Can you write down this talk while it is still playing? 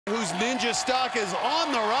His ninja stock is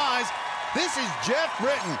on the rise. This is Geoff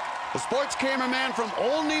Britten, a sports cameraman from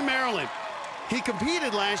Olney, Maryland. He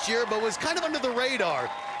competed last year, but was kind of under the radar.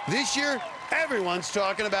 This year, everyone's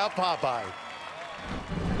talking about Popeye.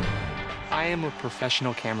 I am a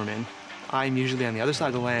professional cameraman. I'm usually on the other side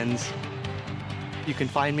of the lens. You can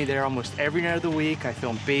find me there almost every night of the week. I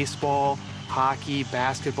film baseball, hockey,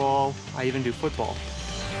 basketball. I even do football.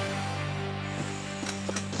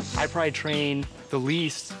 I probably train the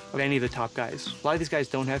least of any of the top guys. A lot of these guys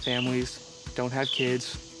don't have families, don't have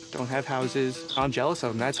kids, don't have houses. I'm jealous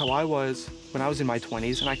of them. That's how I was when I was in my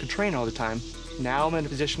 20s, and I could train all the time. Now I'm in a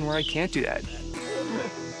position where I can't do that.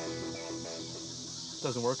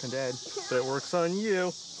 Doesn't work on Dad, but it works on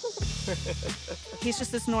you. He's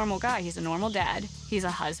just this normal guy. He's a normal dad. He's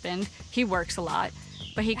a husband. He works a lot.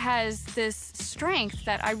 But he has this strength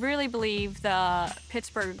that I really believe the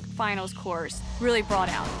Pittsburgh finals course really brought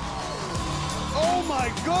out. Oh my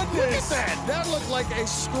goodness! Look at that! That looked like a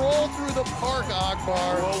stroll through the park,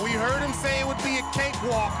 Akbar. Well, we heard him say it would be a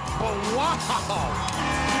cakewalk, but wow!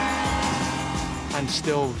 I'm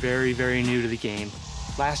still very, very new to the game.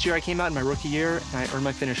 Last year I came out in my rookie year and I earned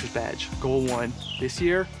my finisher's badge, goal 1. This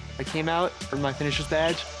year I came out, earned my finisher's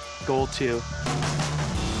badge, goal 2.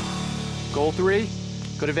 Goal 3,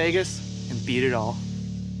 go to Vegas and beat it all.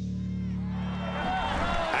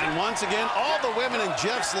 And once again, all the women in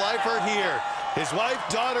Geoff's life are here. His wife,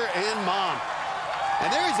 daughter, and mom.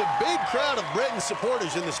 And there is a big crowd of Britten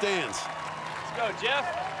supporters in the stands. Let's go, Geoff.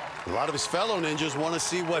 A lot of his fellow ninjas want to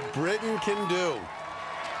see what Britten can do.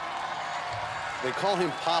 They call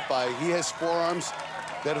him Popeye. He has forearms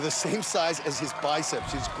that are the same size as his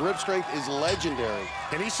biceps. His grip strength is legendary.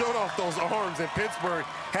 And he showed off those arms in Pittsburgh,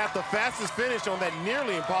 had the fastest finish on that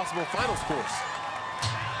nearly impossible finals course.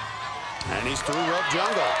 And he's through rope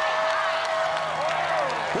jungle.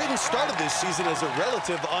 Britten started this season as a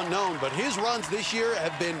relative unknown, but his runs this year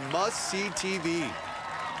have been must-see TV.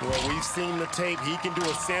 Well, we've seen the tape. He can do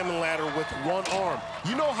a salmon ladder with one arm.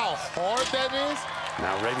 You know how hard that is?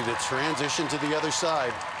 Now ready to transition to the other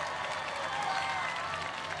side.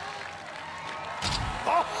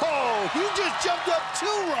 Oh, he just jumped up 2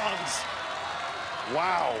 rungs.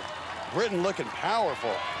 Wow, Britten looking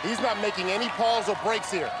powerful. He's not making any pause or breaks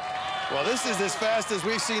here. Well, this is as fast as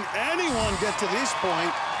we've seen anyone get to this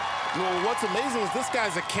point. Well, what's amazing is this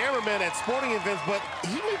guy's a cameraman at sporting events, but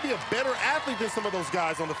he may be a better athlete than some of those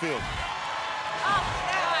guys on the field.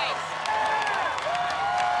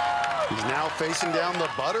 He's now facing down the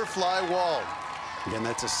butterfly wall. Again,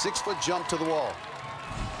 that's a 6-foot jump to the wall.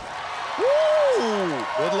 Woo!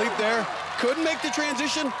 Good leap there. Couldn't make the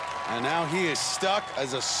transition. And now he is stuck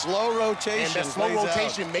as a slow rotation. And that slow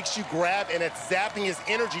rotation makes you grab, and it's zapping his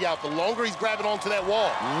energy out the longer he's grabbing onto that wall.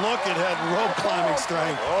 Look at that rope climbing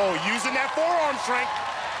strength. Oh, using that forearm strength.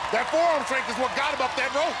 That forearm strength is what got him up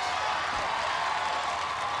that rope.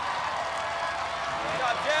 Good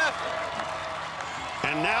job, Geoff.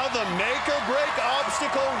 And now the make-or-break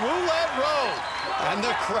obstacle roulette row. And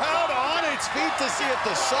the crowd on its feet to see if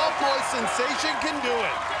the soft boy sensation can do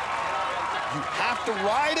it. You have to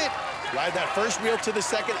ride it. Ride that first wheel to the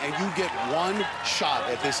second, and you get 1 shot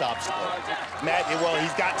at this obstacle. Matt, well,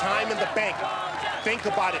 he's got time in the bank. Think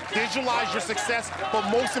about it. Visualize your success, but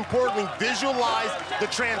most importantly, visualize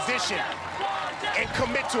the transition and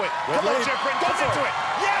commit to it. Come on, Geoff Britten, go into it.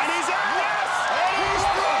 Yes! And he's out. Yes! And he's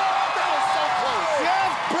through. That was so close.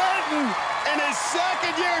 Geoff Britten, in his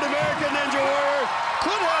 2nd year at American Ninja Warrior,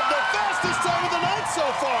 could have the fastest time of the night so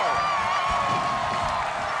far.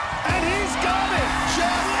 And he's got it.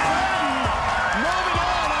 Geoff Britten moving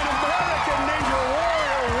on American Ninja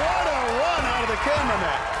Warrior. What a run out of the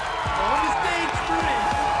cameraman. On to stage 3.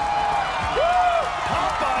 Woo!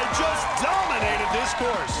 Popeye just dominated this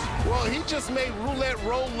course. Well, he just made roulette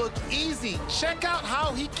roll look easy. Check out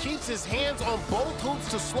how he keeps his hands on both hoops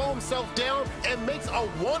to slow himself down and makes a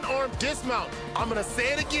 1-arm dismount. I'm gonna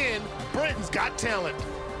say it again, Britten's got talent.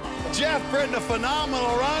 Geoff Britten, a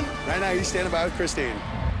phenomenal run. Right now, he's standing by with Christine.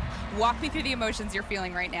 Walk me through the emotions you're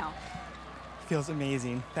feeling right now. Feels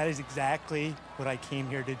amazing. That is exactly what I came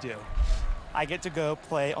here to do. I get to go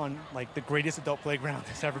play on like the greatest adult playground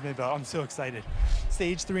that's ever been built. I'm so excited.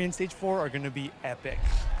 Stage 3 and stage 4 are gonna be epic.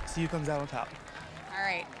 See who comes out on top. All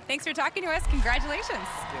right, thanks for talking to us. Congratulations,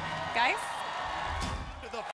 guys.